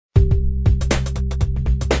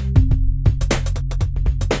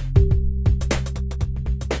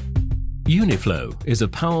uniFLOW is a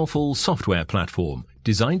powerful software platform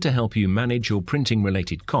designed to help you manage your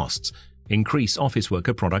printing-related costs, increase office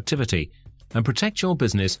worker productivity, and protect your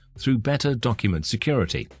business through better document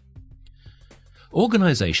security.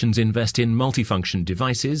 Organizations invest in multifunction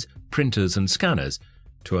devices, printers and scanners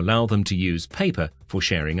to allow them to use paper for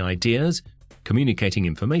sharing ideas, communicating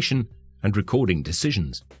information, and recording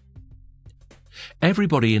decisions.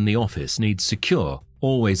 Everybody in the office needs secure,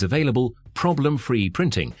 always available, problem-free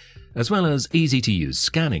printing, as well as easy-to-use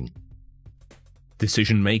scanning.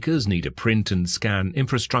 Decision makers need a print and scan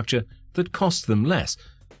infrastructure that costs them less,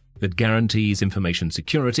 that guarantees information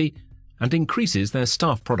security, and increases their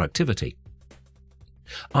staff productivity.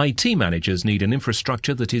 IT managers need an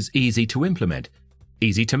infrastructure that is easy to implement,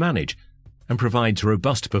 easy to manage, and provides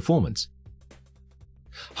robust performance.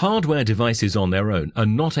 Hardware devices on their own are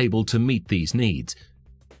not able to meet these needs.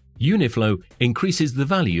 uniFLOW increases the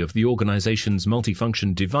value of the organization's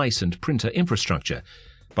multifunction device and printer infrastructure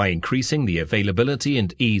by increasing the availability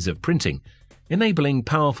and ease of printing, enabling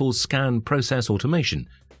powerful scan process automation,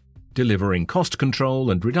 delivering cost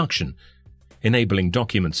control and reduction, enabling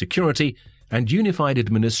document security and unified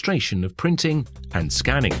administration of printing and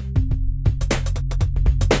scanning.